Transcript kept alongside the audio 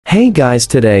Hey guys,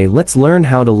 today let's learn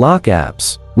how to lock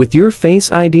apps with your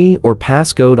Face ID or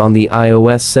passcode on the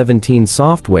iOS 17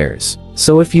 softwares.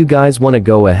 So if you guys want to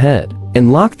go ahead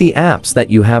and lock the apps that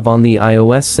you have on the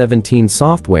iOS 17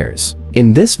 softwares,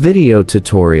 in this video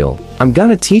tutorial, I'm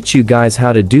gonna teach you guys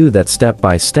how to do that step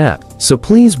by step. So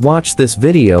please watch this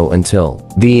video until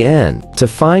the end to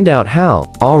find out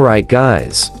how. Alright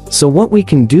guys, so what we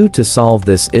can do to solve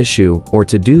this issue or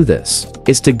to do this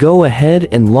is to go ahead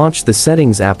and launch the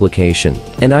settings application,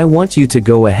 and I want you to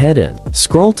go ahead and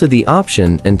scroll to the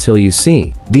option until you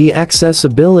see the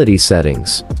accessibility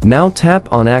settings. Now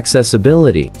tap on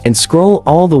accessibility and scroll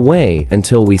all the way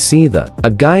until we see a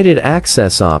guided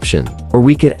access option, or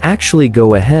we could actually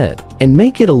go ahead and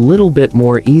make it a little bit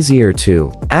more easier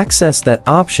to access that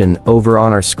option over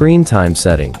on our screen time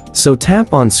setting. So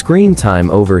tap on screen time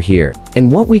over here,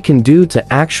 and what we can do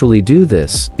to actually do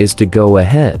this is to go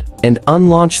ahead and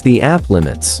unlaunch the app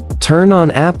limits, turn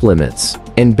on app limits,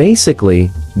 and basically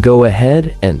go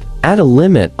ahead and add a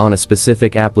limit on a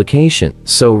specific application.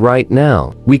 So right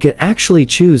now, we could actually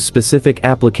choose specific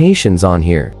applications on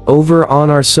here. Over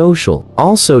on our social,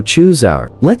 also choose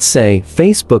our, let's say,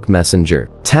 Facebook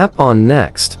Messenger. Tap on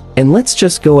next, and let's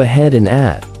just go ahead and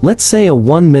add, let's say, a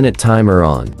 1-minute timer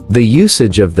on the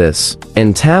usage of this,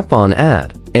 and tap on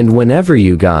add. And whenever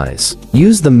you guys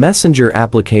use the messenger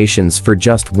applications for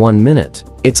just 1 minute,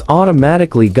 it's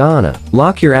automatically gonna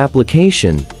lock your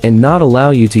application and not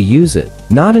allow you to use it,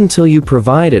 not until you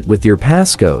provide it with your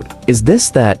passcode. Is this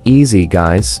that easy,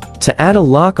 guys, to add a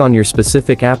lock on your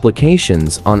specific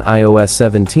applications on iOS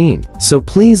 17? So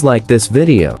please like this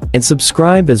video and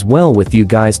subscribe as well with you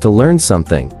guys to learn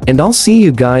something, and I'll see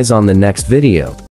you guys on the next video.